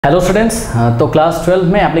Hello students, तो class 12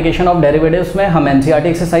 में application of derivatives में हम एनसीईआरटी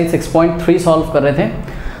एक्सरसाइज 6.3 सॉल्व कर रहे थे।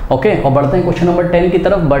 ओके, और बढ़ते हैं क्वेश्चन नंबर 10 की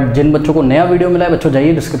तरफ। बट जिन बच्चों को नया वीडियो मिला है, बच्चों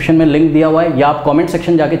जाइए डिस्क्रिप्शन में लिंक दिया हुआ है या आप कमेंट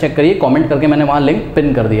सेक्शन जाके चेक करिए, कमेंट करके मैंने वहाँ लिंक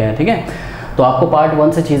पिन कर दिया है। ठीक है, तो आपको पार्ट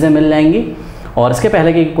 1 से चीज़ें मिल जाएंगी और इसके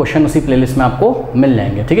पहले के क्वेश्चन उसी प्लेलिस्ट में आपको मिल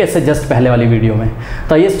जाएंगे। ठीक है, इससे जस्ट पहले वाली वीडियो में।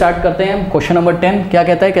 तो ये स्टार्ट करते हैं। क्वेश्चन नंबर 10 क्या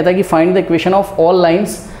कहता है? कहता है कि find the equation of all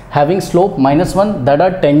lines having slope -1 that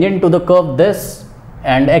are tangent to the curve this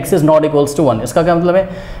and x is not equals to 1। इसका क्या मतलब है?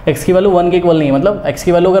 x की वैल्यू 1 के इक्वल नहीं है, मतलब x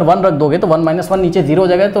की वैल्यू अगर 1 रख दोगे तो 1 - 1 नीचे 0 हो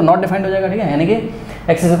जाएगा, तो नॉट डिफाइंड हो जाएगा। ठीक है, यानी कि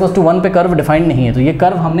x इज इक्वल्स टू 1 पे कर्व डिफाइंड नहीं है। तो ये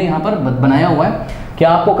कर्व हमने यहाँ पर बनाया हुआ है। क्या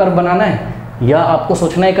आपको कर्व बनाना है या आपको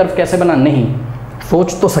सोचना है कर्व कैसे बनाना? नहीं,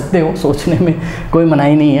 सोच तो सकते हो, सोचने में कोई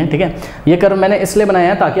मनाही नहीं है। ठीक है, ये कर्व मैंने इसलिए बनाया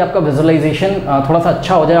है ताकि आपका विजुअलाइजेशन थोड़ा सा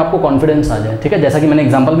अच्छा हो जाए, आपको कॉन्फिडेंस आ जाए। ठीक है, जैसा कि मैंने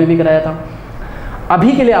एग्जाम्पल में भी कराया था।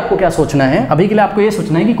 अभी के लिए आपको क्या सोचना है? अभी के लिए आपको ये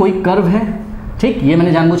सोचना है कि कोई कर्व है। ठीक, ये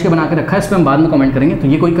मैंने जानबूझ के बना के रखा है, इस पर हम बाद में कमेंट करेंगे। तो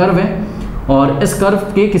ये कोई कर्व है और इस कर्व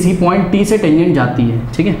के किसी पॉइंट t से टेंजेंट जाती है।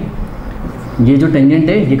 ठीक है, ये जो टेंजेंट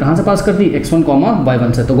है ये कहाँ से पास करती है? x1,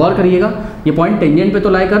 y1 से। तो गौर करिएगा, ये पॉइंट टेंजेंट पे तो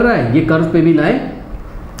लाई कर रहा है, ये कर्व पे भी लाई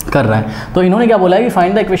कर रहा है। तो इन्होंने क्या बोला है कि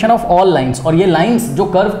find the equation of all lines, और ये लाइन्स जो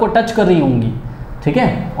कर्व को टच कर रही होंगी। ठीक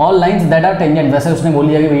है, all lines that are tangent. वैसे उसने बोल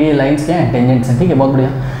दिया कि ये लाइन्स क्या है? टेंजेंट्स हैं। ठीक है, बहुत बढ़िया।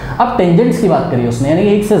 अब टेंजेंट्स की बात करिए उसने, यानी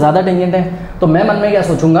कि एक से ज़्यादा टेंजेंट है। तो मैं मन में क्या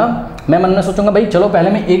सोचूंगा? मैं मन में सोचूंगा भाई चलो पहले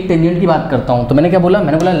मैं एक टेंजेंट की बात करता हूँ। तो मैंने क्या बोला?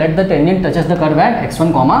 मैंने बोला let the tangent touches the curve at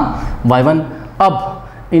x1, y1।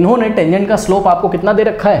 अब इन्होंने टेंजेंट का स्लोप आपको कितना दे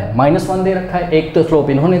रखा है? -1 दे रखा है। एक तो स्लोप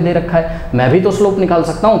इन्होंने दे रखा है, मैं भी तो स्लोप निकाल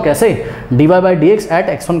सकता हूँ। कैसे? dy/dx एट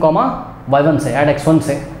x1, y1 से, एट x1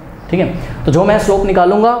 से। ठीक है, तो जो मैं स्लोप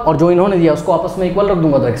निकालूंगा और जो इन्होंने दिया उसको आपस में इक्वल रख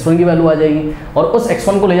दूंगा तो x1 की वैल्यू आ जाएगी, और उस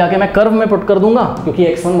x1 को ले जाके मैं कर्व में पुट कर दूंगा, क्योंकि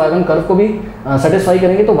x1 y1 कर्व को भी सेटिस्फाई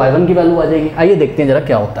करेंगे, तो y1 की वैल्यू आ जाएगी। आइए देखते हैं जरा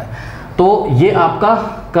क्या होता है। तो ये आपका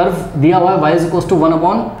कर्व दिया हुआ है y is equals to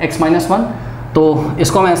 1/x - 1। तो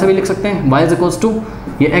इसको हम ऐसे भी लिख सकते हैं, y इज इक्वल्स टू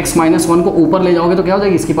ये x - 1 को ऊपर ले जाओगे तो क्या हो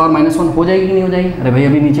जाएगी? इसकी पावर -1 हो जाएगी कि नहीं हो जाएगी? अरे भाई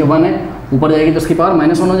अभी नीचे 1 है, ऊपर जाएगी तो इसकी पावर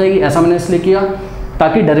 -1 हो जाएगी। ऐसा मैंने इसलिए किया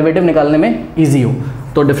ताकि डेरिवेटिव निकालने में ईजी हो।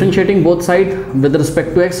 तो differentiating both side with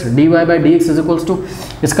respect to x, dy/dx is equals to,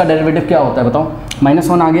 इसका डेरिवेटिव क्या होता है बताओ?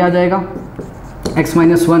 -1 आगे आ जाएगा, x -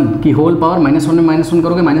 1 की होल पावर, -1 में -1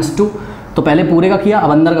 करोगे -2। तो पहले पूरे का किया,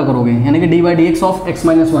 अब अंदर का करोगे, यानी कि dy/dx ऑफ x -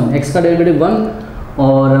 1। x का डेरिवेटिव 1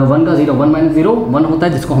 और 1 का 0, 1 - 0 1 होता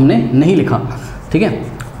है, जिसको हमने नहीं लिखा। ठीक है,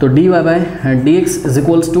 तो dy/dx is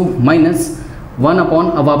equals to -1 upon,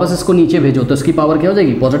 अब वापस इसको नीचे भेजो तो इसकी पावर क्या हो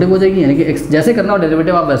जाएगी? पॉजिटिव हो जाएगी। यानी कि x जैसे करना हो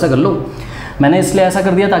डेरिवेटिव आप वैसा कर लो। मैंने इसलिए ऐसा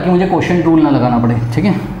कर दिया ताकि मुझे क्वोशिएंट रूल ना लगाना पड़े। ठीक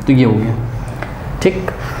है, तो ये हो गया।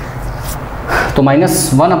 ठीक, तो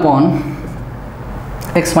 -1 अपॉन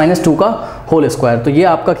x - 2 का होल स्क्वायर। तो ये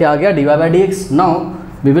आपका क्या आ गया? dy/dx। Now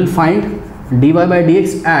we will find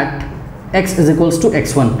dy/dx eight x is equals to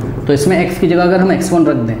x1। तो इसमें x की जगह अगर हम x1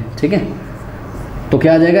 रख दें, ठीक है, तो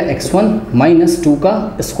क्या आ जाएगा? x1 - 2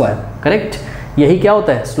 का स्क्वायर। करेक्ट, यही क्या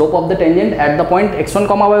होता है? Slope of the tangent at the point x1,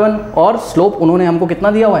 y1। और स्लोप उन्होंने हमको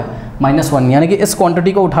कितना दिया हुआ है? -1। यानी कि इस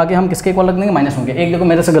क्वांटिटी को उठा के हम किसके इक्वल रख देंगे? -1 के। एक देखो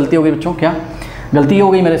मेरे से गलती हो गई बच्चों। क्या गलती हो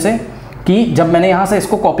गई मेरे से? कि जब मैंने यहाँ से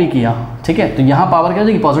इसको कॉपी किया, ठीक है, तो यहाँ पावर क्या हो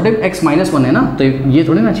जाएगी? पॉजिटिव x - 1 है ना, तो ये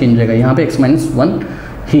थोड़ी ना चेंज रहेगा, यहाँ पे x - 1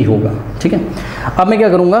 ही होगा। ठीक है, अब मैं क्या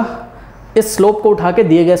करूँगा? इस स्लोप को उठा के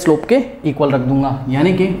दिए गए स्लोप के इक्वल रख दूंगा,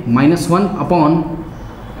 यानी कि -1 अपॉन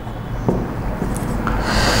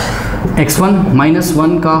x1 -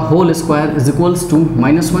 1 का whole square is equals to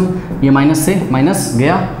 -1। ये माइनस से माइनस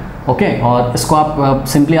गया। ओके, और इसको आप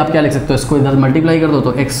सिंपली आप क्या लिख सकते हो? इसको इधर मल्टीप्लाई कर दो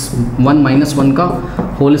तो x1 - 1 का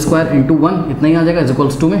होल स्क्वायर इंटू 1 इतना ही आ जाएगा, इज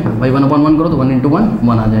इक्वल्स टू में भाई 1/1 करो तो 1 ×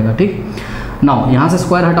 1 आ जाएगा। ठीक, नाउ यहाँ से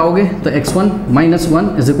स्क्वायर हटाओगे तो x1 -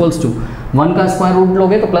 1 इज इक्वल्स टू 1 का स्क्वायर रूट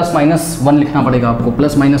लोगे तो +-1 लिखना पड़ेगा आपको,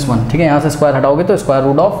 +-1। ठीक है, यहाँ से स्क्वायर हटाओगे तो स्क्वायर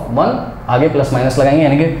रूट ऑफ 1, आगे +- लगाएंगे,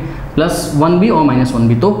 यानी कि +1 भी और -1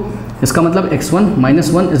 भी। तो इसका मतलब x1 -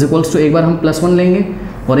 1 इज इक्वल्स टू, एक बार हम +1 लेंगे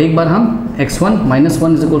और एक बार हम x1 -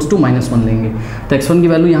 1 इज इक्वल्स टू -1 लेंगे। तो x1 की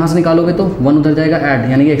वैल्यू यहाँ से निकालोगे तो 1 उधर जाएगा ऐड,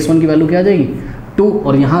 यानी कि x1 की वैल्यू क्या आ जाएगी? 2,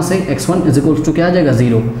 और यहाँ से x1 इज इक्वल्स टू क्या आ जाएगा?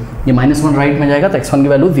 0। ये -1 राइट में जाएगा तो x1 की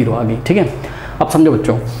वैल्यू 0 आ गई। ठीक है, अब समझो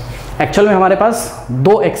बच्चों, एक्चुअल में हमारे पास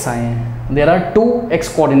 2 x आए हैं, देयर आर 2 x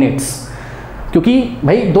कोऑर्डिनेट्स, क्योंकि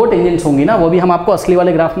भाई 2 टेंजेंट्स होंगी ना, वो भी हम आपको असली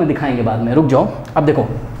वाले ग्राफ में दिखाएंगे बाद में। रुक जाओ, अब देखो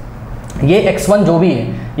ये x1 जो भी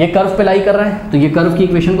है ये कर्व पे लाई कर रहा है, तो ये कर्व की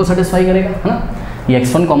इक्वेशन को सेटिस्फाई करेगा, है ना। ये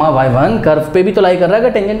x1, y1 कर्व पे भी तो लाई कर रहा है,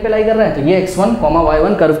 अगर टेंजेंट पे लाई कर रहा है तो ये x1,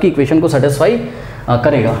 y1 कर्व की इक्वेशन को सेटिस्फाई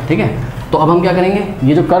करेगा। ठीक है, तो अब हम क्या करेंगे?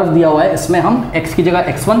 ये जो कर्व दिया हुआ है इसमें हम x की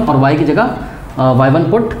जगह x1 और y की जगह y1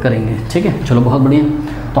 पुट करेंगे। ठीक है, चलो बहुत बढ़िया।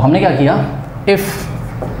 तो हमने क्या किया? If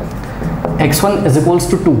x1 is equals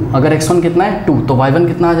to 2, अगर x1 कितना है 2 तो y1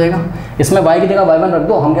 कितना आ जाएगा, इसमें y की जगह y1 रख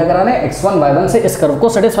दो, हम क्या करा रहे हैं x1 y1 से इस कर्व को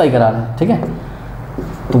सेटिस्फाई करा रहे हैं, ठीक है।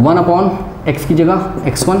 तो 1 अपॉन x की जगह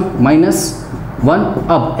x1 माइनस 1,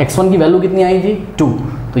 अब x1 की वैल्यू कितनी आई थी 2,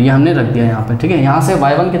 तो ये हमने रख दिया यहाँ पे, ठीक है। यहाँ से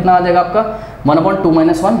y1 कितना आ जाएगा आपका 1 अपॉन 2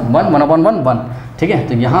 माइनस 1 1 1 अपॉन 1 1, ठीक है।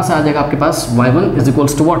 तो यहाँ से आ जाएगा आपके पास y1 is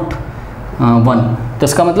equals to what 1, तो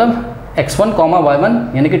इसका मतलब x1 कॉमा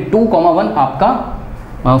y1 यानी कि 2 कॉमा 1 आपका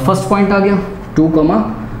फर्स्ट पॉइंट आ गया, 2 कॉमा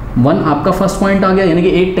 1 आपका फर्स्ट पॉइंट आ गया, यानी कि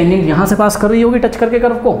एक टेंजेंट यहाँ से पास कर रही होगी टच करके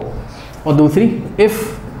कर्व को। और दूसरी if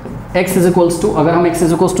x is equals to, अगर हम x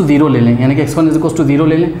इज इक्वल्स टू 0 ले लें, यानी कि x1 इज इक्वल्स टू 0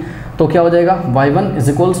 ले लें, तो क्या हो जाएगा y1 is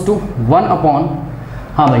equals to 1 upon,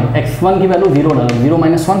 हाँ भाई x1 की वैल्यू 0 डालो, 0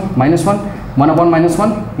 माइनस 1 माइनस 1 1 अपॉन माइनस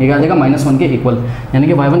 1, ये आ जाएगा -1 के इक्वल, यानी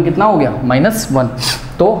कि y1 कितना हो गया -1।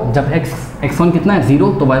 तो जब x1 कितना है 0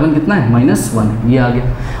 तो y1 कितना है -1, ये आ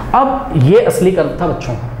गया। अब ये असली कर्व था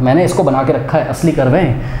बच्चों, मैंने इसको बना के रखा है, असली कर्व है,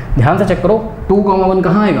 ध्यान से चेक करो। 2 कॉमा 1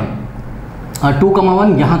 कहाँ आएगा, 2 कॉमा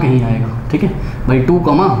 1 यहाँ कहीं आएगा, ठीक है भाई। 2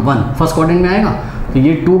 कॉमा 1 फर्स्ट क्वाड्रेंट में आएगा, तो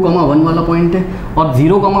ये 2 कॉमा 1 वाला पॉइंट है। और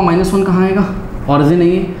 0 कॉमा -1 कहाँ आएगा, ऑरिजिन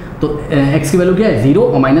नहीं है, तो x की वैल्यू क्या है 0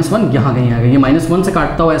 और -1 यहाँ कहीं आएगा, ये -1 से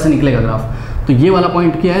काटता हुआ ऐसे निकलेगा ग्राफ। तो ये वाला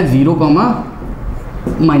पॉइंट क्या है 0 कॉमा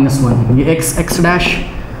 -1, ये x डैश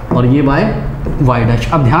और ये y डैश।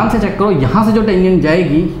 अब ध्यान से चेक करो, यहाँ से जो टेंजेंट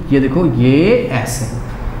जाएगी ये देखो, ये ऐसे,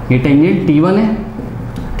 ये टेंजेंट T1 है,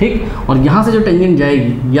 ठीक। और यहाँ से जो टेंजेंट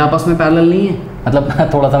जाएगी ये आपस में पैरेलल नहीं है, मतलब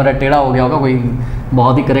थोड़ा सा मेरा टेढ़ा हो गया होगा, कोई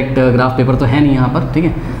बहुत ही करेक्ट ग्राफ पेपर तो है नहीं यहाँ पर, ठीक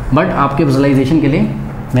है, बट आपके विजुअलाइजेशन के लिए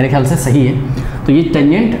मेरे ख्याल से सही है। तो ये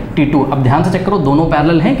टेंजेंट T2, अब ध्यान से चेक करो दोनों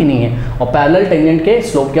पैरेलल हैं कि नहीं है, और पैरेलल टेंजेंट के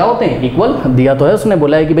स्लोप क्या होते हैं, इक्वल दिया तो है, उसने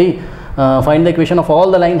बोला है कि भाई find the equation of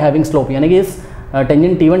all the line having slope, यानी कि इस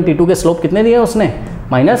टेंजेंट T1 T2 के स्लोप कितने दिए उसने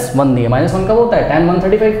 -1 दिए। -1 कब होता है tan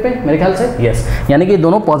 135 पे मेरे ख्याल से, यस, यानी कि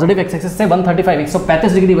दोनों पॉजिटिव एक्स एक्सिस से 135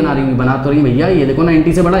 135 डिग्री बना रही हुई, बना तो रही भैया, ये देखो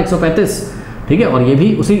 90 से बड़ा 135, ठीक है। और ये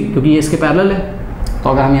भी उसी, क्योंकि ये इसके पैरेलल है, तो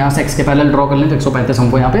अगर हम यहाँ से x के पैरेलल ड्रॉ कर लें तो 135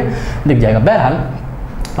 हमको यहाँ पे दिख जाएगा। बहरहाल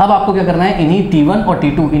अब आपको क्या करना है, इन्हीं T1 और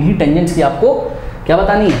T2 इन्हीं टेंजेंट्स की आपको क्या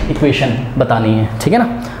बतानी है, इक्वेशन बतानी है, ठीक है ना।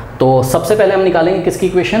 तो सबसे पहले हम निकालेंगे किसकी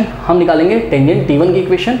इक्वेशन, हम निकालेंगे टेंजेंट T1 की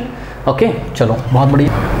इक्वेशन, ओके। चलो बहुत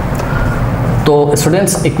बढ़िया। तो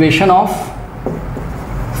students equation of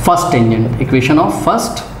first tangent, equation of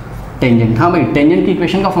first tangent, हाँ भाई, टेंजेंट की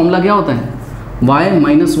इक्वेशन का फॉर्मूला क्या होता है, y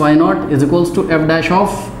minus why not is equals to F dash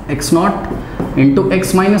of x not into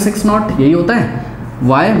x minus x not, यही होता है।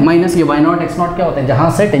 y माइनस ये वाई नॉट एक्स नॉट क्या होता है, जहाँ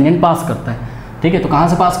से टेंजेंट पास करता है, ठीक है। तो कहाँ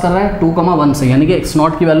से पास कर रहा है 2 कॉमा 1 से, यानी कि एक्स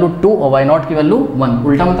नॉट की वैल्यू 2 और वाई नॉट की वैल्यू 1,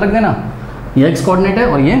 उल्टा मत रख देना, ये एक्स कोऑर्डिनेट है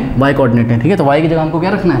और ये वाई कोऑर्डिनेट है, ठीक है। तो y की जगह हमको क्या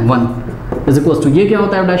रखना है 1 इज इक्वल्स टू, ये क्या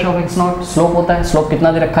होता है dash of x not, slope होता है। स्लोप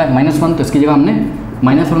कितना दे रखा है -1, तो इसकी जगह हमने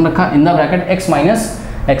 -1 रखा, in the bracket x minus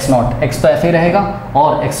x not, x तो ऐसे ही रहेगा,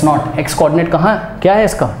 और एक्स नॉट, एक्स कोऑर्डिनेट कहाँ क्या है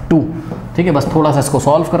इसका 2, ठीक है। बस थोड़ा सा इसको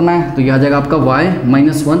सॉल्व करना है, तो ये आ जाएगा आपका y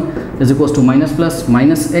minus 1 is equals to minus plus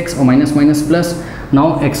minus x और minus minus plus.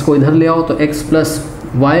 Now x को इधर ले आओ, तो x प्लस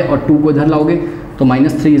y और 2 को इधर लाओगे तो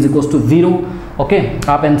 -3 इज इक्वल्स टू 0, ओके।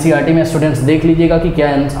 आप एनसीईआरटी में स्टूडेंट्स देख लीजिएगा कि क्या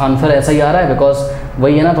आंसर ऐसा ही आ रहा है, बिकॉज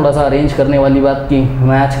वही है ना, थोड़ा सा अरेंज करने वाली बात की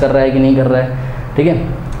मैच कर रहा है कि नहीं कर रहा है, ठीक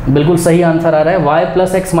है। बिल्कुल सही आंसर आ रहा है, y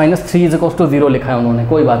plus x minus 3 is equals to 0 लिखा है उन्होंने,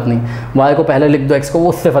 कोई बात नहीं, y को पहले लिख दो, x को, वो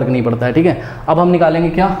उससे फ़र्क नहीं पड़ता है, ठीक है। अब हम निकालेंगे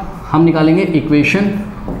क्या, हम निकालेंगे इक्वेशन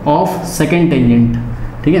ऑफ सेकेंड टेंजेंट,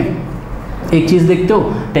 ठीक है। एक चीज़ देखते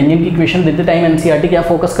हो, टेंजेंट की इक्वेशन देते टाइम एनसीईआरटी क्या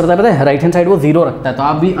फोकस करता है पता है, राइट हैंड साइड वो 0 रखता है, तो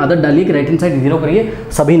आप भी आदत डालिए कि राइट हैंड साइड 0 करिए,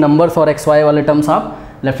 सभी नंबर्स और एक्स वाई वाले टर्म्स आप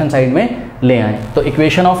लेफ्ट हैंड साइड में ले आएँ। तो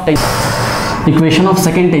equation of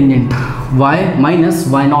second tangent y minus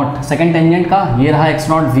why not, second tangent का ये रहा x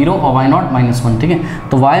नॉट 0 और y नॉट -1, ठीक है।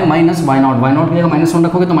 तो y माइनस वाई नॉट की जगह -1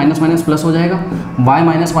 रखोगे तो माइनस माइनस प्लस हो जाएगा, y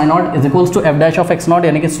minus why not is equals to F dash of x not,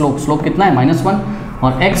 यानी कि स्लोप कितना है -1,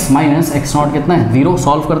 और x माइनस एक्स नॉट कितना है 0,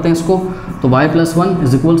 सॉल्व करते हैं इसको, तो y plus 1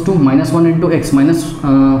 is equals to -1 into x minus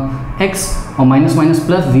x और माइनस माइनस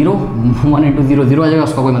प्लस 0, 1 इंटू 0 0 आ जाएगा,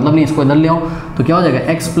 उसका कोई मतलब नहीं, इसको इधर ले आओ तो क्या हो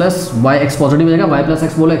जाएगा x plus Y, x positive हो जाएगा, y प्लस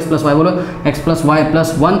एक्स बोलो, x प्लस वाई बोलो, x plus Y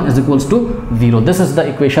plus 1 is equals to 0। This is the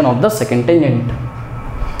equation of the second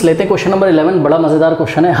tangent. लेते हैं क्वेश्चन नंबर 11, बड़ा मज़ेदार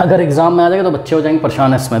क्वेश्चन है, अगर एग्जाम में आ जाएगा तो बच्चे हो जाएंगे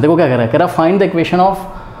परेशान इसमें। देखो क्या कह रहा है find the equation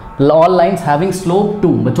of all lines having slope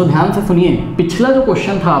 2। बच्चों ध्यान से सुनिए, पिछला जो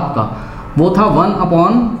क्वेश्चन था आपका वो था 1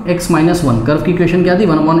 अपॉन एक्स माइनस 1, कर्व की इक्वेशन क्या थी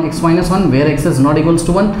 1 upon x minus 1 where x is not equals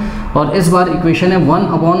to 1, और इस बार इक्वेशन है 1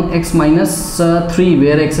 upon x minus 3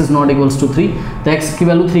 where x is not equals to 3, तो एक्स की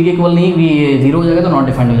वैल्यू 3 के इक्वल नहीं हुई, ये 0 हो जाएगा तो नॉट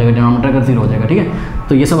डिफाइंड हो जाएगा, डिनोमिनेटर का 0 हो जाएगा, ठीक है।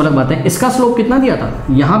 तो ये सब अलग बात है। इसका स्लोप कितना दिया था,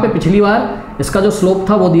 यहाँ पे पिछली बार इसका जो स्लोप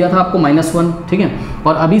था वो दिया था आपको -1, ठीक है,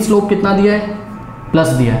 और अभी स्लोप कितना दिया है प्लस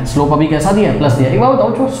दिया है, स्लोप अभी कैसा दिया है, प्लस दिया है। एक बार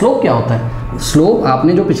बताओ जो स्लोप क्या होता है, स्लोप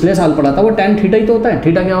आपने जो पिछले साल पढ़ा था वो tan थीटा ही तो होता है।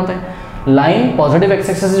 थीटा क्या होता है, लाइन पॉजिटिव एक्स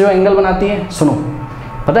एक्सिस से जो एंगल बनाती है। सुनो,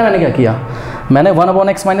 पता है मैंने क्या किया, मैंने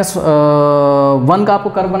 1/x-1 का आपको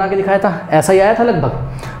कर्व बना के दिखाया था, ऐसा ही आया था लगभग।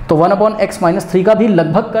 तो 1/x-3 का भी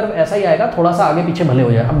लगभग कर्व ऐसा ही आएगा, थोड़ा सा आगे पीछे भले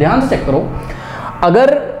हो जाए। अब ध्यान से चेक करो,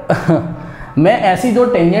 अगर मैं ऐसी दो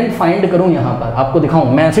टेंजेंट फाइंड करूं, यहाँ पर आपको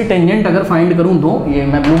दिखाऊं, मैं ऐसी टेंजेंट अगर फाइंड करूं दो, ये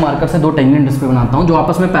मैं ब्लू मार्कर से दो टेंजेंट इस पे बनाता हूं जो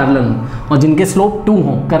आपस में पैरेलल हों और जिनके स्लोप 2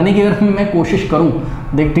 हों, करने की अगर मैं कोशिश करूं,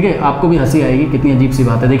 देख ठीक है, आपको भी हंसी आएगी, कितनी अजीब सी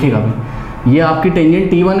बात है। देखिएगा अभी ये आपकी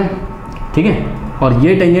टेंजेंट T1 है, ठीक है, और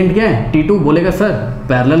ये टेंजेंट क्या है, T2। बोलेगा सर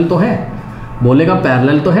पैरेलल तो है, बोलेगा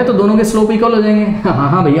पैरेलल तो है, तो दोनों के स्लोप इक्वल हो जाएंगे। हाँ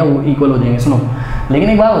हाँ भैया वो इक्वल हो जाएंगे। सुनो, लेकिन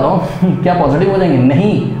एक बात बताओ, क्या पॉजिटिव हो जाएंगे?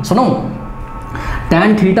 नहीं। सुनो,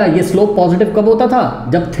 tan थीटा ये स्लोप पॉजिटिव कब होता था,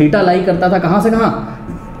 जब थीटा लाई करता था कहाँ से कहाँ,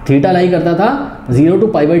 थीटा लाई करता था 0 to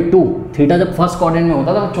π/2। थीटा जब फर्स्ट क्वाड्रेंट में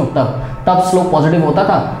होता था बच्चों, तब स्लोप पॉजिटिव होता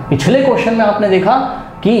था। पिछले क्वेश्चन में आपने देखा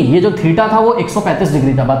कि ये जो थीटा था वो 135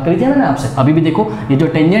 डिग्री था, बात करी थी मैंने आपसे। अभी भी देखो, ये जो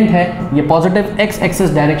टेंजेंट है ये पॉजिटिव एक्स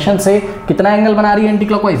एक्सिस डायरेक्शन से कितना एंगल बना रही है एंटी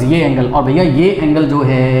क्लॉकवाइज, ये एंगल। और भैया ये एंगल जो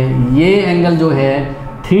है, ये एंगल जो है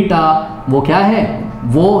थीटा, वो क्या है,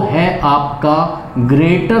 वो है आपका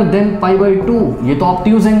ग्रेटर देन π/2। ये तो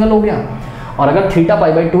ऑब्ट्यूज एंगल हो गया। और अगर थीटा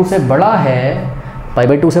π/2 से बड़ा है,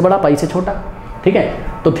 π/2 से बड़ा, पाई से छोटा, ठीक है,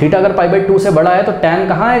 तो थीटा अगर π/2 से बड़ा है तो tan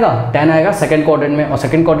कहाँ आएगा, tan आएगा सेकंड क्वाड्रेंट में, और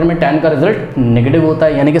सेकंड क्वाड्रेंट में tan का रिजल्ट नेगेटिव होता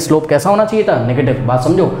है, यानी कि स्लोप कैसा होना चाहिए था, नेगेटिव। बात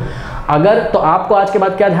समझो। अगर तो आपको आज के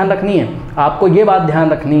बाद क्या ध्यान रखनी है, आपको ये बात ध्यान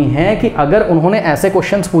रखनी है कि अगर उन्होंने ऐसे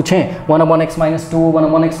क्वेश्चंस पूछे 1/x-2,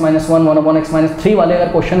 1/x-1, 1/x-3 वाले अगर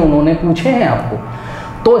क्वेश्चन उन्होंने पूछे हैं आपको,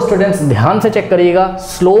 तो स्टूडेंट्स ध्यान से चेक करिएगा,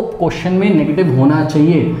 स्लोप क्वेश्चन में नेगेटिव होना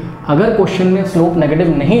चाहिए। अगर क्वेश्चन में स्लोप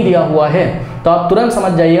नेगेटिव नहीं दिया हुआ है तो आप तुरंत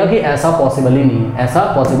समझ जाइएगा कि ऐसा पॉसिबल ही नहीं है, ऐसा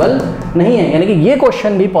पॉसिबल नहीं है, यानी कि ये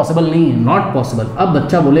क्वेश्चन भी पॉसिबल नहीं है, नॉट पॉसिबल। अब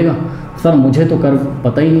बच्चा बोलेगा सर मुझे तो कर्व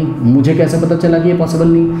पता ही नहीं, मुझे कैसे पता चला कि ये पॉसिबल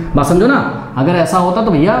नहीं। बात समझो ना, अगर ऐसा होता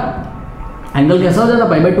तो भैया एंगल कैसा हो जाता,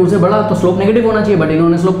 π/2 से बड़ा, तो स्लोप नेगेटिव होना चाहिए, बट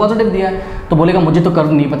इन्होंने स्लोप पॉजिटिव दिया है। तो बोलेगा मुझे तो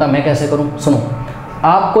कर्व नहीं पता, मैं कैसे करूँ। सुनो,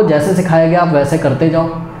 आपको जैसे सिखाया गया आप वैसे करते जाओ,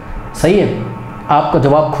 सही है, आपको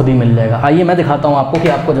जवाब खुद ही मिल जाएगा। आइए मैं दिखाता हूँ आपको कि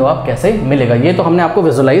आपको जवाब कैसे मिलेगा। ये तो हमने आपको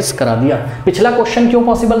विजुलाइज करा दिया। पिछला क्वेश्चन क्यों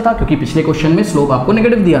पॉसिबल था, क्योंकि पिछले क्वेश्चन में स्लोप आपको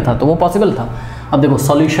नेगेटिव दिया था, तो वो पॉसिबल था। अब देखो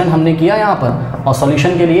सॉल्यूशन हमने किया यहाँ पर, और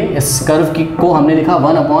सॉल्यूशन के लिए इस कर्व की को हमने लिखा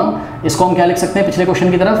 1/, इसको हम क्या लिख सकते हैं पिछले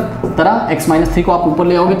क्वेश्चन की तरह x-3 को आप ऊपर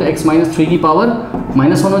ले आओगे तो x-3 की पावर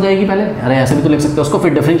 -1 हो जाएगी पहले, अरे ऐसे भी तो लिख सकते हो उसको,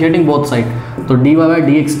 फिर डिफरेंशिएटिंग बोथ साइड, तो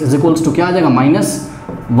dy/dx इज इक्वल्स टू क्या आ जाएगा,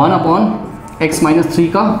 -1/x-3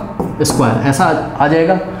 का स्क्वायर, ऐसा आ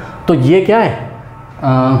जाएगा। तो ये क्या है,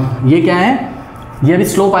 ये क्या है, ये भी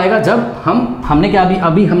स्लोप आएगा जब हमने क्या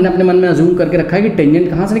अभी हमने अपने मन में अज्यूम करके रखा है कि टेंजेंट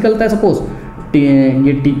कहाँ से निकलता है। सपोज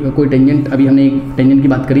कोई टेंजेंट, अभी हमने एक टेंजेंट की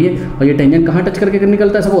बात करी है, और ये टेंजेंट कहाँ टच करके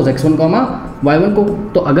निकलता है, सपोज x1, y1 को।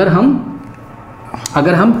 तो अगर हम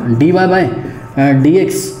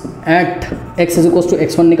dy/dx eight x is equals to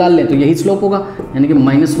x1 निकाल लें तो यही स्लोप होगा, यानी कि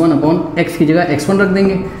 -1/x की जगह x1 रख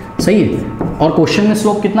देंगे, सही है। और क्वेश्चन में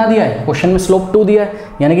स्लोप कितना दिया है, क्वेश्चन में स्लोप 2 दिया है,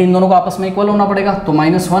 यानी कि इन दोनों को आपस में इक्वल होना पड़ेगा, तो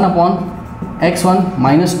 -1/x1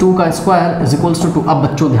 -2 का स्क्वायर इज इक्वल्स टू 2। अब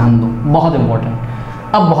बच्चों ध्यान दो, बहुत इंपॉर्टेंट,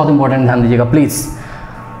 अब बहुत इंपॉर्टेंट ध्यान दीजिएगा प्लीज़।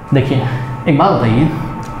 देखिए एक बात बताइए,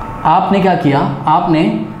 आपने क्या किया,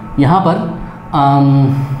 आपने यहाँ पर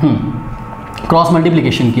क्रॉस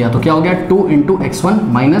मल्टीप्लिकेशन किया, तो क्या हो गया 2 × x1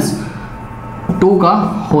 - 2 का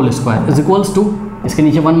whole square is equals to, इसके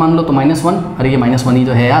नीचे 1 मान लो तो -1, अरे ये -1 ही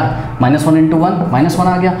तो है यार, -1 × 1 -1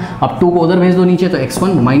 आ गया। अब 2 को उधर भेज दो नीचे, तो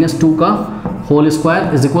x1 - 2 का whole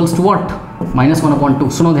square is equals to what, -1/2।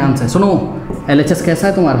 सुनो ध्यान से, सुनो, LHS कैसा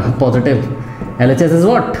है तुम्हारा, positive. LHS is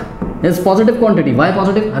what, is positive quantity. Y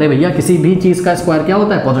positive, अरे भैया किसी भी चीज़ का स्क्वायर क्या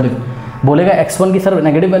होता है, पॉजिटिव। बोलेगा x1 की सर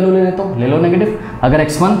नेगेटिव वैल्यू ले तो ले लो नेगेटिव, अगर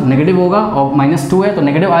x1 नेगेटिव होगा और -2 है तो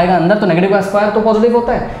नेगेटिव आएगा अंदर, तो नेगेटिव का स्क्वायर तो पॉजिटिव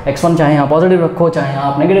होता है। x1 चाहे यहाँ पॉजिटिव रखो, चाहे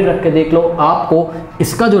यहाँ आप नेगेटिव रख के देख लो, आपको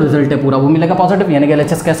इसका जो रिजल्ट है पूरा वो मिलेगा पॉजिटिव, यानी कि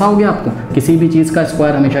LHS कैसा हो गया आपको, किसी भी चीज़ का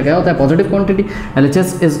स्क्वायर हमेशा क्या होता है, positive quantity.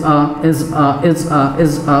 LHS is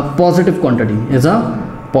positive quantity, is a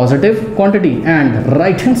positive quantity. And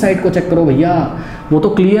right hand side को चेक करो भैया, वो तो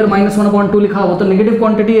क्लियर -1/2 लिखा, वो तो नेगेटिव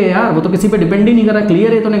क्वांटिटी है यार, वो तो किसी पे डिपेंड ही नहीं कर रहा,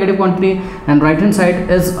 क्लियर है तो negative quantity. And right hand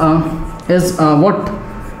side is what,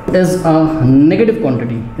 is negative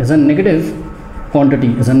quantity, is a negative quantity,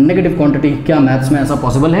 is a negative quantity. क्या मैथ्स में ऐसा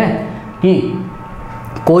पॉसिबल है कि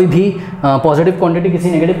कोई भी पॉजिटिव क्वांटिटी किसी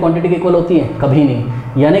नेगेटिव क्वांटिटी के इक्वल होती है, कभी नहीं।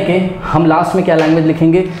 यानी कि हम लास्ट में क्या लैंग्वेज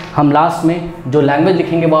लिखेंगे, हम लास्ट में जो लैंग्वेज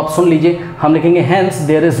लिखेंगे वो आप सुन लीजिए, हम लिखेंगे hence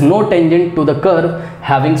there is no tangent to the curve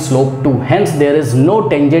having slope 2, hence there is no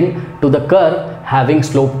tangent to the curve having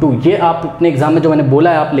slope 2। ये आप अपने एग्जाम में जो मैंने बोला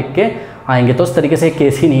है आप लिख के आएंगे, तो इस तरीके से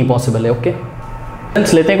केस ही नहीं पॉसिबल है। ओके,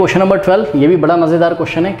 लेते हैं क्वेश्चन नंबर 12। ये भी बड़ा मजेदार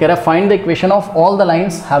क्वेश्चन है। कह रहा है find the equation of all the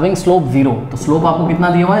lines having slope 0। तो स्लोप आपको कितना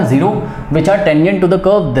दिया हुआ है 0 which are tangent to the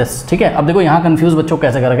curve this. ठीक है, अब देखो यहाँ कंफ्यूज बच्चों को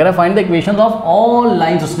कैसे करा। कह रहा है find the equation of all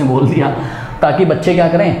lines, उसने बोल दिया, ताकि बच्चे क्या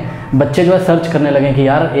करें, बच्चे जो है सर्च करने लगे कि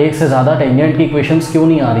यार एक से ज़्यादा टेंजेंट की इक्वेशंस क्यों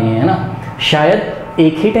नहीं आ रही हैं, है ना, शायद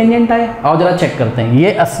एक ही टेंजेंट आए। आओ जरा चेक करते हैं।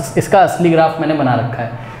 ये इसका असली ग्राफ मैंने बना रखा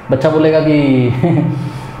है। बच्चा बोलेगा कि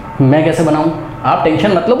मैं कैसे बनाऊं? आप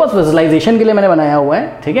टेंशन मत लो, बस विजुअलाइजेशन के लिए मैंने बनाया हुआ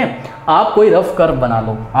है। ठीक है, आप कोई रफ कर्व बना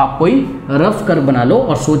लो, आप कोई रफ कर्व बना लो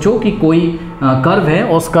और सोचो कि कोई कर्व है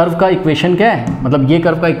और उस कर्व का इक्वेशन क्या है, मतलब ये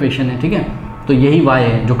कर्व का इक्वेशन है। ठीक है, तो यही y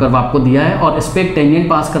है जो कर्व आपको दिया है और इस पर एक टेंजेंट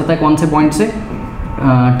पास करता है कौन से पॉइंट से,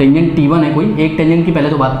 टेंजेंट T1 है कोई एक टेंजेंट की, पहले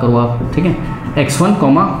तो बात करो आप। ठीक है, x1,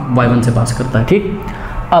 y1 से पास करता है। ठीक,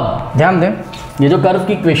 अब ध्यान दें, ये जो कर्व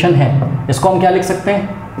की इक्वेशन है इसको हम क्या लिख सकते हैं,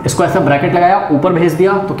 इसको ऐसा ब्रैकेट लगाया, ऊपर भेज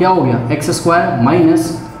दिया तो क्या हो गया, x²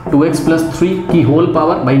 माइनस 2x प्लस 3 की होल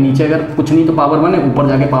पावर। भाई नीचे अगर कुछ नहीं तो पावर 1 है, ऊपर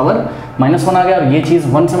जाके पावर -1 आ गया और ये चीज़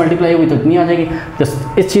 1 से मल्टीप्लाई हुई तो इतनी आ जाएगी। तो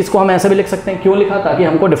इस चीज़ को हम ऐसे भी लिख सकते हैं। क्यों लिखा? ताकि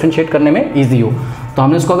हमको डिफरेंशिएट करने में ईजी हो। तो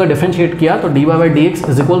हमने इसको अगर डिफरेंशिएट किया तो dy/dx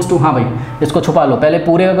इज इक्वल्स टू, हाँ भाई इसको छुपा लो, पहले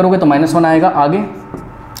पूरे का करोगे तो -1 आएगा आगे।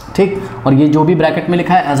 ठीक, और ये जो भी ब्रैकेट में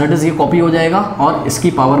लिखा है एज इट इज़ ये कॉपी हो जाएगा और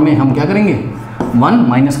इसकी पावर में हम क्या करेंगे 1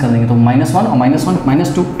 माइनस कर देंगे। तो -1 और -1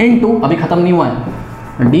 -2 इनटू, अभी ख़त्म नहीं हुआ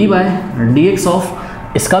है, dy/dx ऑफ,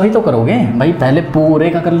 इसका भी तो करोगे भाई, पहले पूरे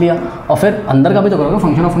का कर लिया और फिर अंदर का भी तो करोगे,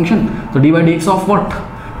 फंक्शन ऑफ फंक्शन। तो dy/dx of what,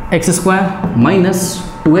 x² minus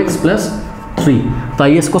 2x plus 3। तो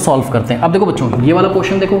आइए इसको सॉल्व करते हैं। अब देखो बच्चों, ये वाला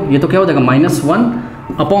पोर्शन देखो, ये तो क्या हो जाएगा -1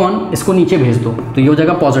 अपॉन, इसको नीचे भेज दो तो ये हो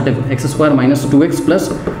जाएगा positive x² minus 2x plus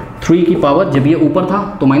 3 की पावर, जब ये ऊपर था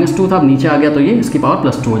तो -2 था, अब नीचे आ गया तो ये इसकी पावर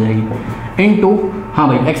 +2 हो जाएगी इनटू, हाँ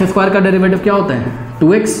भाई x² का डेरिवेटिव क्या होता है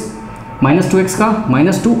 2x, -2x का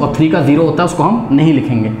 -2 और 3 का 0 होता है, उसको हम नहीं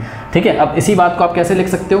लिखेंगे। ठीक है, अब इसी बात को आप कैसे लिख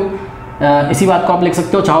सकते हो, इसी बात को आप लिख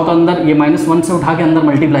सकते हो, चाहो तो अंदर ये -1 से उठा के अंदर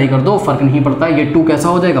मल्टीप्लाई कर दो, फर्क नहीं पड़ता। ये 2 कैसा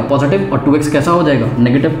हो जाएगा पॉजिटिव और 2x कैसा हो जाएगा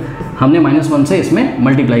नेगेटिव, हमने -1 से इसमें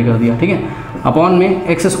मल्टीप्लाई कर दिया। ठीक है, अपॉन में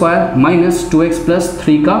x² माइनस 2x प्लस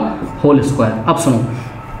 3 का होल स्क्वायर। अब सुनो,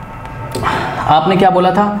 आपने क्या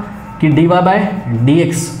बोला था कि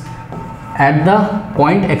dy/dx at the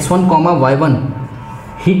point x1, y1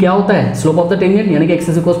 ही क्या होता है, स्लोप ऑफ द टेंजेंट, यानी कि x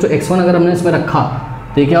is equal to x1 अगर हमने इसमें रखा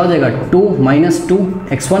तो ये क्या हो जाएगा 2 माइनस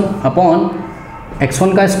 2x1 अपॉन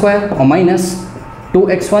x1 का स्क्वायर और माइनस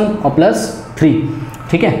 2x1 और प्लस 3।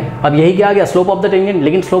 ठीक है, अब यही क्या आ गया स्लोप ऑफ द टेंजेंट।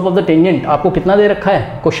 लेकिन स्लोप ऑफ द टेंजेंट आपको कितना दे रखा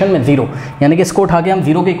है क्वेश्चन में 0, यानी कि इसको उठा के हम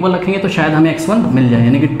 0 के इक्वल रखेंगे तो शायद हमें x1 मिल जाए,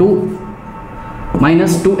 यानी कि 2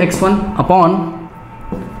 minus 2x1 upon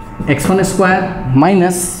x1 square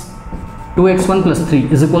minus 2x1 plus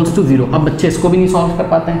 3 is equals to 0। अब बच्चे इसको भी नहीं सॉल्व कर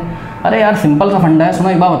पाते हैं। अरे यार सिंपल सा फंडा है, सुनो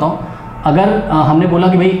एक बात बताओ, अगर हमने बोला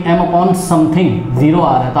कि भाई m अपॉन समथिंग 0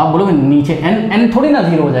 आ रहा है तो आप बोलोगे नीचे n थोड़ी ना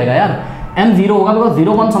 0 हो जाएगा यार, m 0 होगा बिकॉज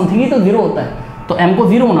 0 अपॉन समथिंग ही तो 0 होता है, तो m को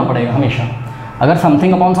 0 होना पड़ेगा हमेशा। अगर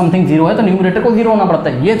समथिंग अपॉन समथिंग 0 है तो न्यूमरेटर को 0 होना पड़ता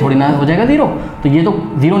है, ये थोड़ी ना हो जाएगा 0, तो ये तो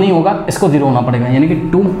 0 नहीं होगा, इसको 0 होना पड़ेगा, यानी कि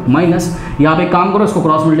 2 माइनस, या आप एक काम करो इसको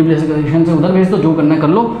क्रॉस मल्टीप्लिकेशन से उधर भेज दो, जो करना है कर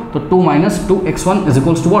लो। तो 2 minus 2x1 is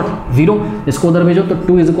equals to what 0, इसको उधर भेजो तो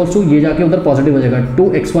 2 इज इक्वल्स टू, ये जाके उधर पॉजिटिव हो जाएगा,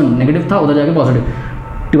 2x1 नेगेटिव था उधर जाके पॉजिटिव,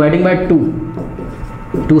 डिवाइडिंग बाय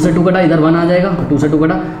 2 से 2 कटा, इधर 1 आ जाएगा, 2 से 2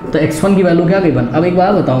 कटा, तो x1 की वैल्यू क्या गई 1। अब एक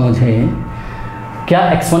बात बताओ मुझे, क्या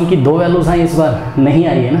x1 की 2 वैल्यूज आई इस बार, नहीं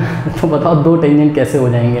आई है ना, तो बताओ 2 टेंजेंट कैसे हो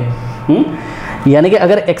जाएंगे। यानी कि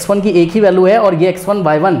अगर x1 की एक ही वैल्यू है और ये x1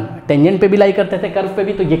 y1 टेंजेंट पे भी लाई करते थे, कर्व पे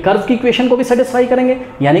भी, तो ये कर्व की इक्वेशन को भी सेटिस्फाई करेंगे।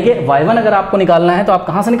 यानी कि y1 अगर आपको निकालना है तो आप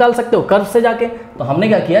कहाँ से निकाल सकते हो, कर्व से जाके। तो हमने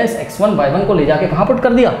क्या किया, इस x1 y1 को ले जाके कहाँ पुट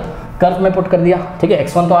कर दिया, कर्व में पुट कर दिया। ठीक है,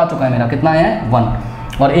 x1 तो आ चुका है मेरा, कितना आया है 1,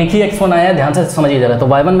 और एक ही x1 आया है, ध्यान से समझिए जरा। तो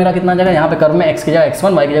y1 मेरा कितना जाएगा, यहाँ पे कर्व में x की जगह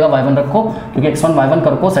x1, y की जगह y1 रखो, क्योंकि x1 y1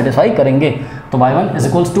 कर्व को सेटिस्फाई करेंगे। तो y1 is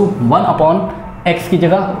equals to 1 upon x की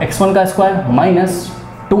जगह x1 का स्क्वायर माइनस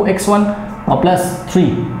 2x1 और प्लस 3,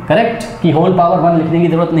 करेक्ट, की होल पावर 1 लिखने की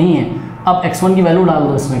जरूरत नहीं है। अब x1 की वैल्यू डाल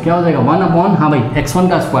दो इसमें, क्या हो जाएगा 1 अपॉन, हाँ भाई x1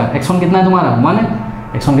 का स्क्वायर, x1 कितना है तुम्हारा 1 है,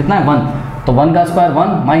 x1 कितना है 1, तो 1 का स्क्वायर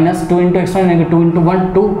 1 माइनस 2 इंटू x1 यानी कि 2 इंटू 1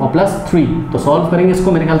 2 और प्लस 3। तो सॉल्व करेंगे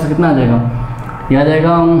इसको, मेरे ख्याल से कितना आ जाएगा, ये आ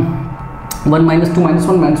जाएगा 1 माइनस 2 माइनस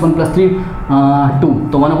 1 प्लस 3 2,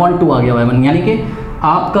 तो 1/2 आ गया y1। यानी कि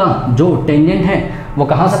आपका जो टेंजेंट है वो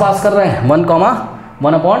कहाँ से पास कर रहे हैं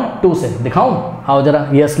 1,1/2 से। दिखाऊं, आओ जरा,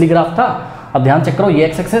 ये असली ग्राफ था। अब ध्यान चेक करो, ये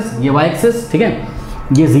x एक्सिस, ये y एक्सिस, ठीक है,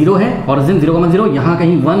 ये 0 है, ओरिजिन 0,0, यहाँ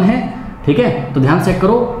कहीं 1 है। ठीक है, तो ध्यान चेक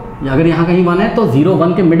करो, अगर यहाँ कहीं 1 है तो 0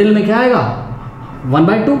 1 के मिडिल में क्या आएगा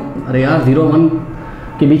 1/2। अरे यार 0 1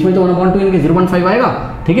 कि बीच में तो 1/2 यानी कि 0.5 आएगा,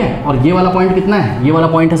 ठीक है। और ये वाला पॉइंट कितना है, ये वाला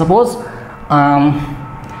पॉइंट है सपोज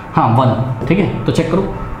हाँ 1, ठीक है। तो चेक करो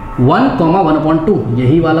 1, 1/2,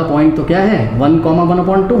 यही वाला पॉइंट तो क्या है 1,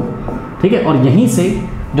 1/2, ठीक है। और यहीं से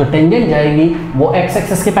जो टेंजेंट जाएगी वो x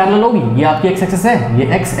एक्सिस के पैरेलल होगी, ये आपकी x एक्सिस है, ये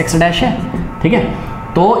x डैश है, ठीक है।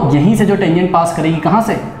 तो यहीं से जो टेंजेंट पास करेगी कहाँ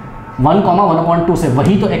से 1, 1/2 से,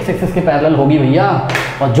 वही तो x एक्सिस के पैरेलल होगी भैया।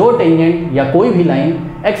 और जो टेंजेंट या कोई भी लाइन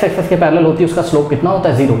x एक्सिस के पैरेलल होती है उसका स्लोप कितना होता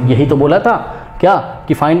है 0। यही तो बोला था क्या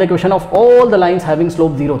कि find the equation of all the lines having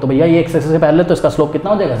slope 0। तो भैया ये x एक्सिस के पैरेलल तो इसका स्लोप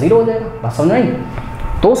कितना हो जाएगा 0 हो जाएगा, बात समझ में आई।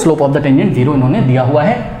 तो स्लोप ऑफ द टेंजेंट 0 इन्होंने दिया हुआ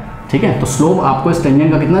है, ठीक है। तो स्लोप आपको इस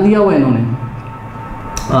टेंजेंट का कितना दिया हुआ है इन्होंने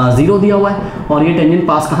 0 दिया हुआ है। और ये टेंजेंट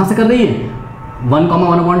पास कहाँ से कर रही है 1,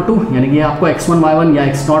 1/2, यानी कि आपको x1 y1 या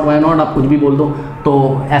x0 y0 आप कुछ भी बोल दो। तो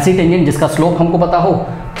ऐसी टेंजेंट जिसका स्लोप हमको पता हो,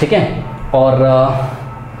 ठीक है, और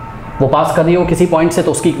वो पास कर रही हो किसी पॉइंट से,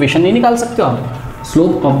 तो उसकी इक्वेशन नहीं निकाल सकते हो आप।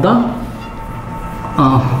 Slope of the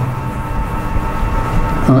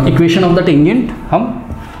equation of the tangent हम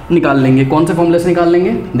निकाल लेंगे। कौन से फॉर्मूले से निकाल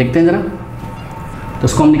लेंगे देखते हैं ज़रा। तो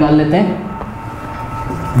इसको हम निकाल लेते हैं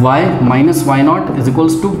y minus y0 is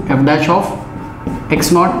equals to f dash of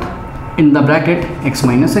x0 in the bracket x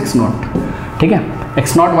minus x0, ठीक है।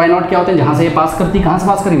 x0 y0 क्या होते हैं, जहाँ से ये पास करती, कहाँ से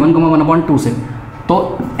पास करी 1, 1/2 से। तो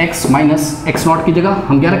x माइनस x0 की जगह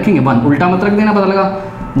हम क्या रखेंगे 1, उल्टा मत रख देना, पता लगा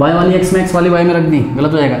y वाली x में x वाली y में रख दी,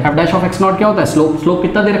 गलत हो जाएगा। f डैश ऑफ x0 क्या होता है स्लोप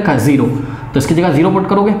कितना दे रखा है 0, तो इसकी जगह 0 पुट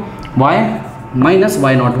करोगे। y minus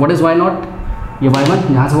y0, what is y0, ये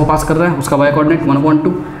y1 जहाँ से वो पास कर रहा है उसका y coordinate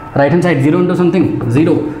 1/2, right hand side 0 into something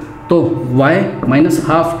 0, तो y minus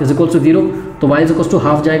half is equals to 0, तो y is equals to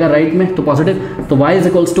half जाएगा राइट में तो पॉजिटिव, तो y is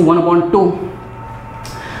equals to 1/2,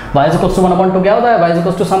 y is equals to 1/2 क्या होता है y is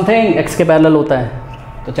equals to something x के पैरेलल होता है।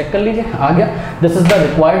 तो चेक कर लीजिए आ गया। This is the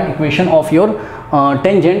required equation of your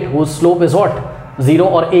tangent whose slope is what 0।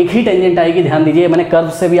 और एक ही टेंजेंट आएगी, ध्यान दीजिए, मैंने कर्व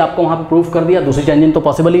से भी आपको वहाँ पे प्रूफ कर दिया, दूसरी टेंजेंट तो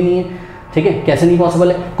पॉसिबल ही नहीं है, ठीक है। कैसे नहीं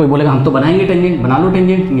पॉसिबल है, कोई बोलेगा हम तो बनाएंगे टेंजेंट, बना लो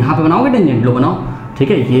टेंजेंट, यहाँ पे बनाओगे टेंजेंट, लो बनाओ,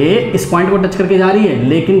 ठीक है। ये इस पॉइंट को टच करके जा रही है,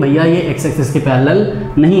 लेकिन भैया ये एक्स एक्सिस के पैरेलल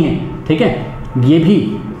नहीं है, ठीक है। ये भी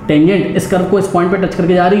टेंजेंट इस कर्व को इस पॉइंट पे टच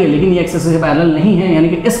करके जा रही है, लेकिन ये एक्स एक्सिस के पैरेलल नहीं है, यानी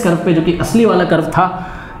कि इस कर्व पे जो कि असली वाला कर्व था,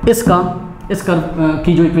 इस कर्व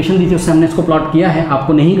की जो इक्वेशन दी थी उससे हमने इसको प्लॉट किया है।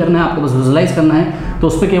 आपको नहीं करना है, आपको बस विजुलाइज करना है। तो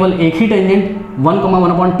उस पर केवल एक ही टेंजेंट 1,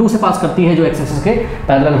 1/2 से पास करती है जो एक्स एक्सिस के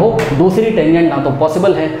पैरेलल हो, दूसरी टेंजेंट ना तो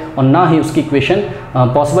पॉसिबल है और ना ही उसकी इक्वेशन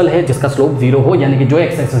पॉसिबल है जिसका स्लोप 0 हो, यानी कि जो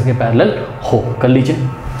एक्स एक्सिस के पैरेलल हो। कर लीजिए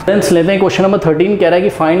फ्रेंड्स, लेते हैं क्वेश्चन नंबर 13, कह रहा है कि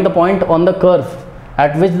find the point on the curve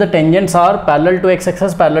at which the tangents are parallel to x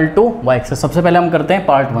axis parallel to Y axis. सबसे पहले हम करते हैं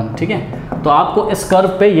पार्ट 1, ठीक है। तो आपको इस कर्व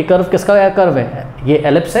पे, ये कर्व किसका कर्व है, ये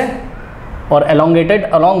एलिप्स है और एलोंगेटेड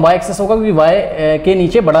अलॉन्ग वाई एक्सिस होगा क्योंकि वाई के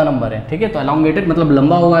नीचे बड़ा नंबर है, ठीक है। तो एलोंगेटेड मतलब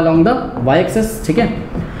लंबा होगा अलॉन्ग द वाई एक्सिस, ठीक है।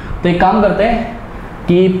 तो एक काम करते हैं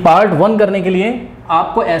कि पार्ट 1 करने के लिए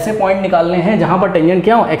आपको ऐसे पॉइंट निकालने हैं जहाँ पर टेंजेंट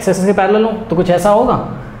क्या हो एक्स एक्सिस के पैरेलल हो। तो कुछ ऐसा होगा,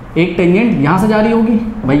 एक टेंजेंट यहाँ से जा रही होगी,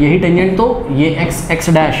 भाई यही टेंजेंट तो ये एक्स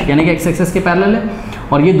डैश यानी कि एक्स एक्सिस के पैरेलल है,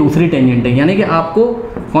 और ये दूसरी टेंजेंट है, यानी कि आपको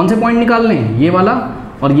कौन से पॉइंट निकालने हैं, ये वाला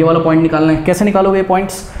और ये वाला पॉइंट निकालना है। कैसे निकालोगे ये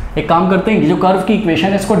पॉइंट्स, एक काम करते हैं, ये जो कर्व की इक्वेशन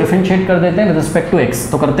है इसको डिफरेंशिएट कर देते हैं विद रिस्पेक्ट टू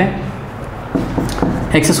एक्स। तो करते हैं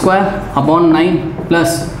x² upon 9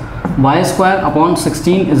 plus y² upon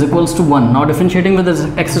 16 is equals to 1। Now differentiating with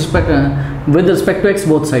respect to x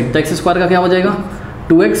both side. तो x² का क्या हो जाएगा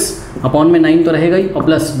 2x अपॉन में 9 तो रहेगा ही, और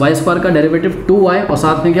प्लस y² का डेरिवेटिव 2y, और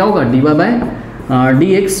साथ में क्या होगा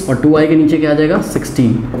dy/dx, और 2y के नीचे क्या आ जाएगा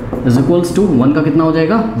 16 इज इक्वल्स टू 1 का कितना हो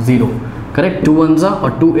जाएगा 0, करेक्ट। 2 1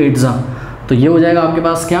 और 2 8 जा, तो ये हो जाएगा आपके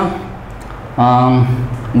पास क्या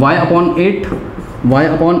y upon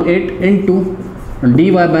 8 into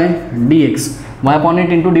dy/dx, y upon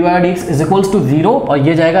 8 into dy/dx is equals to 0, और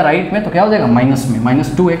ये जाएगा राइट में तो क्या हो जाएगा माइनस में,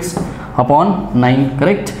 -2x अपॉन 9,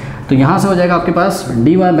 करेक्ट। तो यहाँ से हो जाएगा आपके पास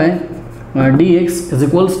dy/dx इज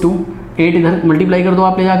इक्वल्स टू 8 इधर मल्टीप्लाई कर दो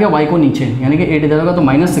आप ले जाके y को नीचे, यानी कि 8 इधर होगा तो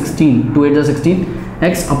 -16, 2 8 16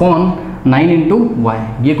 x अपॉन 9 इंटू वाई,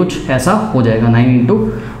 ये कुछ ऐसा हो जाएगा 9 इंटू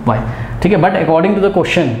वाई, ठीक है। But according to the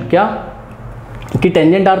question क्या कि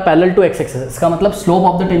tangent are parallel to x axis, इसका मतलब स्लोप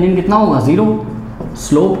ऑफ द टेंजेंट कितना होगा 0,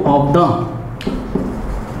 स्लोप ऑफ द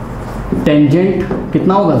टेंजेंट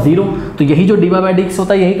कितना होगा 0। तो यही जो dy/dx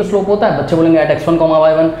होता है यही तो स्लोप होता है। बच्चे बोलेंगे एट x1,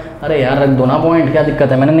 y1, अरे यार रख दो ना पॉइंट, क्या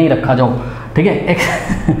दिक्कत है, मैंने नहीं रखा, जाओ, ठीक है।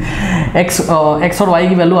 x और y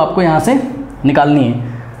की वैल्यू आपको यहाँ से निकालनी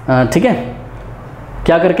है, ठीक है।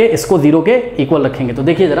 क्या करके इसको 0 के इक्वल रखेंगे। तो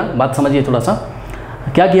देखिए ज़रा बात समझिए थोड़ा सा,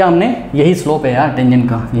 क्या किया हमने, यही स्लोप है यार टेंजेंट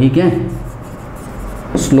का, यही क्या है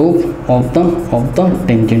slope of the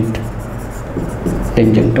tangent,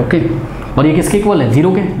 okay. और ये किसके इक्वल है,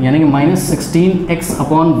 0 के, यानी कि -16x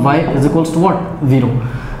upon Y is equals to what, 0।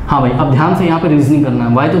 हाँ भाई, अब ध्यान से यहाँ पे रीजनिंग करना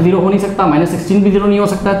है, y तो 0 हो नहीं सकता, -16 भी 0 नहीं हो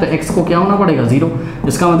सकता है, तो x को क्या होना पड़ेगा, 0।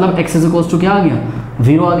 इसका मतलब x इज इक्वल्स टू क्या आ गया,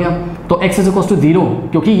 0 आ गया। तो x इज इक्वल्स टू 0,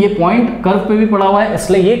 क्योंकि ये पॉइंट कर्व पे भी पड़ा हुआ है,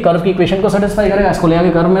 इसलिए ये कर्व की इक्वेशन को सेटिस्फाई करेगा। इसको ले आके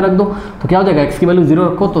कर्व में रख दो, तो क्या हो जाएगा, x की वैल्यू 0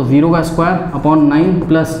 रखो तो 0 का square upon 9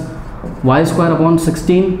 plus Y square upon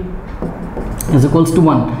 16 is equals to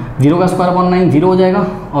 1। 0 का स्क्वायर अपॉन 9 0 हो जाएगा,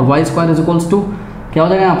 और Y square is equals to क्या हो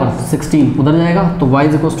जाएगा यहाँ पर 16 उधर जाएगा, तो y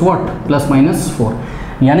is equals to what, +-4।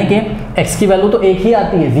 यानी कि x की वैल्यू तो एक ही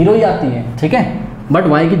आती है, 0 ही आती है, ठीक है, बट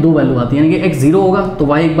y की 2 वैल्यू आती है, यानी कि x 0 होगा तो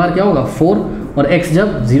y एक बार क्या होगा 4, और x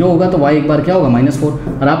जब 0 होगा तो y एक बार क्या होगा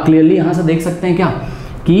 -4। और आप क्लियरली यहाँ से देख सकते हैं क्या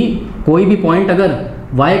कि कोई भी पॉइंट अगर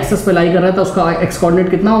y एक्सिस पे लाई कर रहा है तो उसका x कोऑर्डिनेट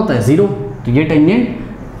कितना होता है, 0। तो ये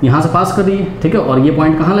टेंजेंट यहाँ से पास कर रही है, ठीक है, और ये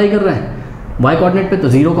पॉइंट कहाँ लाई कर रहा है, y कोऑर्डिनेट पे, तो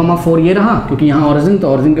 0,4 ये रहा, क्योंकि यहाँ ऑरिजिन, तो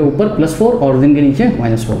ऑरिजिन के ऊपर +4, ऑरिजिन के नीचे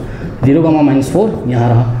 -4, 0,-4 यहाँ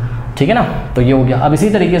रहा, ठीक है ना। तो ये हो गया। अब इसी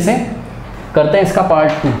तरीके से करते हैं इसका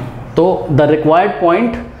पार्ट 2। तो the required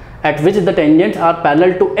point eight which the tangents are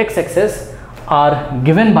parallel to x axis are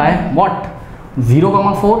given by what,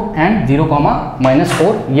 0,4 and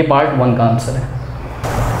 0,-4। ये पार्ट 1 का आंसर है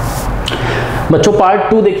बच्चों। पार्ट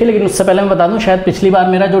 2 देखिए, लेकिन उससे पहले मैं बता दूं, शायद पिछली बार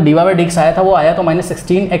मेरा जो dy/dx आया था वो आया तो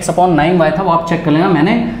 -16x अपॉन 9y था, वो आप चेक कर लेना।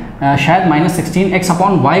 मैंने शायद -16x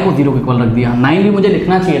अपॉन y को 0 के इक्वल रख दिया। 9 भी मुझे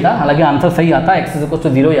लिखना चाहिए था, हालांकि आंसर सही आता, x इज इक्वल टू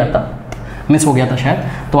 0 ही आता, मिस हो गया था शायद,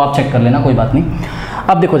 तो आप चेक कर लेना, कोई बात नहीं।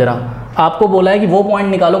 अब देखो जरा, आपको बोला है कि वो पॉइंट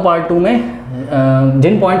निकालो पार्ट 2 में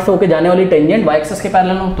जिन पॉइंट से होके जाने वाली टेंजेंट y एक्सिस के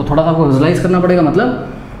पैरेलल हो। तो थोड़ा सा आपको विजुलाइज करना पड़ेगा, मतलब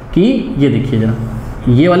कि ये देखिए जरा,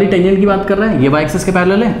 ये वाली टेंजेंट की बात कर रहा है, ये y एक्सिस के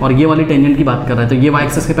पैरेलल है, और ये वाली टेंजेंट की बात कर रहा है, तो ये y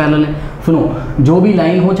एक्सिस के पैरेलल है। सुनो, जो भी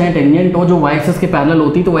लाइन हो चाहे टेंजेंट हो जो y एक्सिस के पैरेलल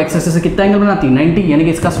होती, तो y एक्सिस से कितना एंगल बनाती है, 90, यानी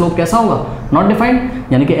कि इसका स्लोप कैसा होगा, नॉट डिफाइंड।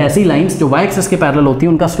 यानी कि ऐसी लाइंस जो y एक्सिस के पैरेलल होती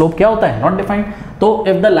है उनका स्लोप क्या होता है, नॉट डिफाइंड। तो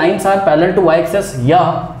if the lines are parallel to y axis या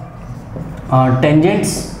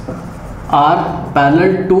tangents are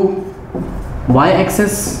parallel to y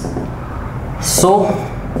axis, so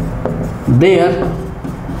there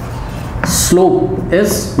slope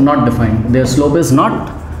is not defined, their slope is not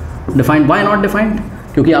defined। why not defined?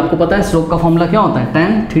 क्योंकि आपको पता है slope का formula क्या होता है,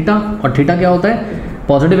 tan थीटा, और थीटा क्या होता है,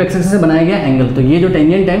 पॉजिटिव एक्सिस से बनाया गया एंगल। तो ये जो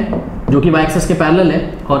टेंजेंट है जो कि y एक्सिस के पैरेलल है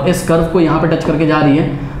और इस कर्व को यहाँ पे टच करके जा रही है,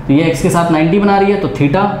 तो ये x के साथ 90 बना रही है, तो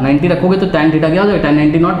थीटा 90 रखोगे तो tan थीटा क्या हो जाएगा, tan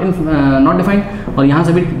 90 नॉट डिफाइंड, और यहाँ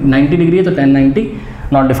से भी 90 डिग्री है तो tan 90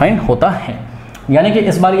 नॉट डिफाइंड होता है। यानी कि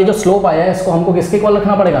इस बार ये जो स्लोप आया है इसको हमको किसके इक्वल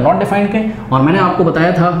रखना पड़ेगा, नॉट डिफाइंड के। और मैंने आपको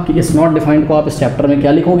बताया था कि इस नॉट डिफाइंड को आप इस चैप्टर में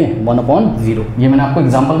क्या लिखोगे, 1/0। ये मैंने आपको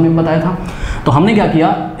एग्जांपल में बताया था। तो हमने क्या किया,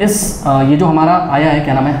 इस ये जो हमारा आया है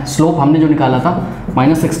क्या नाम है, स्लोप हमने जो निकाला था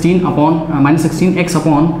 -16x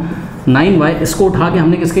अपॉन 9y, इसको उठा के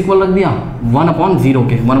हमने किसके इक्वल रख दिया, 1/0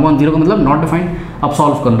 के। 1/0 का मतलब नॉट डिफाइंड। अब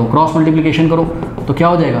सॉल्व कर लो, क्रॉस मल्टीप्लिकेशन करो तो क्या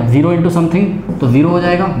हो जाएगा, 0 इंटू समथिंग तो 0 हो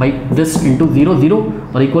जाएगा भाई, दिस इंटू 0 0,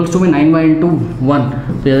 और इक्वल्स टू में 9y इंटू 1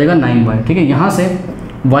 तो आ जाएगा 9y, ठीक है। यहाँ से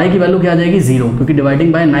y की वैल्यू क्या आ जाएगी, 0, क्योंकि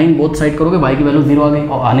डिवाइडिंग बाय 9 बोथ साइड करोगे y की वैल्यू 0 आ गई।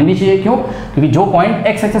 और आने भी चाहिए, क्यों, क्योंकि जो पॉइंट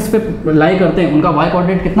x एक्सिस पे लाई करते हैं उनका y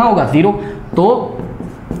कोऑर्डिनेट कितना होगा, 0। तो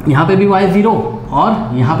यहाँ पे भी y 0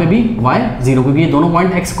 और यहाँ पे भी y 0, क्योंकि ये दोनों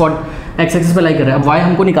पॉइंट x एक्सिस पे लाई कर रहे हैं। अब y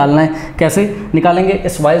हमको निकालना है, कैसे निकालेंगे,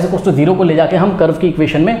 इस y इज इक्वल टू 0 को ले जाके हम कर्व की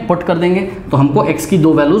इक्वेशन में पुट कर देंगे, तो हमको x की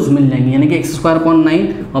 2 वैल्यूज मिल जाएंगी, यानी कि x² अपॉन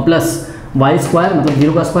 9 और प्लस वाई स्क्वायर, मतलब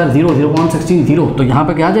 0 का स्क्वायर 0, 0.16 0, तो यहाँ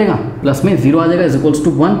पे क्या आ जाएगा, प्लस में 0 आ जाएगा, इज इक्वल्स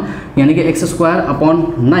टू 1, यानी कि x² upon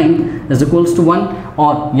 9 is equals to 1,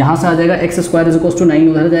 और यहाँ से आ जाएगा x² इज इक्वल्स टू 9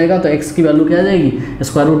 उधर जाएगा, तो x की वैल्यू क्या आ जाएगी,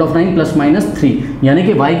 √9 प्लस -3, यानी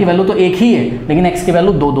कि y की वैल्यू तो एक ही है लेकिन x की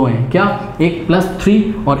वैल्यू दो हैं, क्या, एक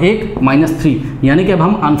 +3 और एक -3। यानी कि अब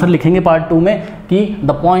हम आंसर लिखेंगे पार्ट 2 में कि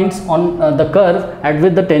the points on the curve at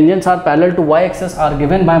with the tangents are parallel to y axis are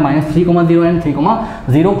given by -3,0 and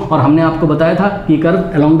 3,0, और हमने आपको बताया था कि curve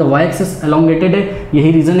along the y axis elongated है,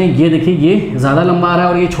 यही रीज़न है। ये देखिए, ये ज़्यादा लंबा आ रहा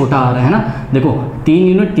है और ये छोटा आ रहा है ना, देखो 3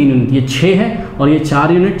 यूनिट 3 यूनिट, ये 6 है, और ये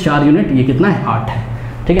 4 यूनिट 4 यूनिट, ये कितना है, 8 है,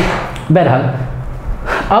 ठीक है। बहरहाल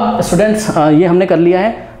अब स्टूडेंट्स ये हमने कर लिया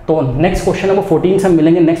है, तो नेक्स्ट क्वेश्चन नंबर 14 से हम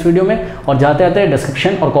मिलेंगे नेक्स्ट वीडियो में, और जाते आते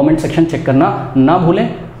डिस्क्रिप्शन और कमेंट सेक्शन चेक करना ना भूलें,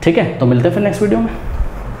 ठीक है। तो मिलते हैं फिर नेक्स्ट वीडियो में।